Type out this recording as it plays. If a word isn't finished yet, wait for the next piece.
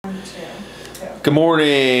Good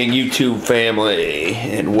morning, YouTube family,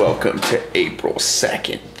 and welcome to April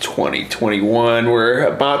 2nd, 2021. We're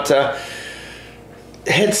about to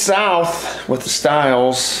head south with the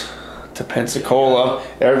Styles to Pensacola.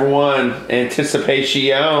 Everyone,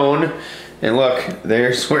 anticipation. And look,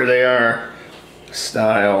 there's where they are.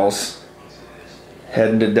 Styles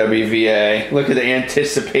heading to WVA. Look at the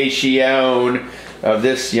anticipation of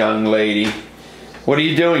this young lady. What are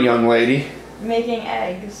you doing, young lady? Making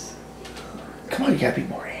eggs. Come on, you gotta be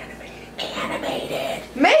more animated.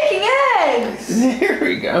 Making eggs! There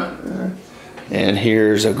we go. And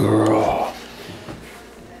here's a girl.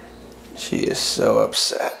 She is so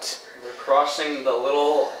upset. We're crossing the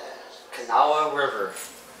little Kanawha River.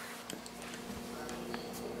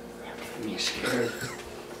 I'm scared.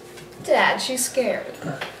 Dad, she's scared.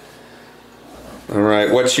 All right,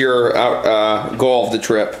 what's your goal of the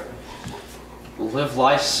trip? Live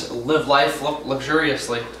life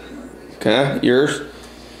luxuriously. Okay, yours?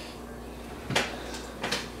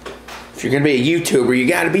 If you're gonna be a YouTuber, you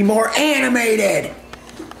gotta be more animated.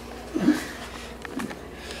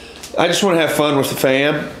 I just want to have fun with the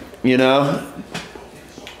fam, you know.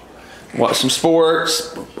 Watch some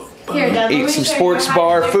sports. Here, Dad, Eat some sports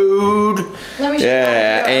bar food. Let me show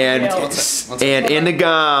Yeah, you and in the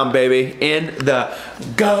gum, baby, in the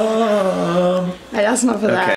gum. That's not for that. Okay.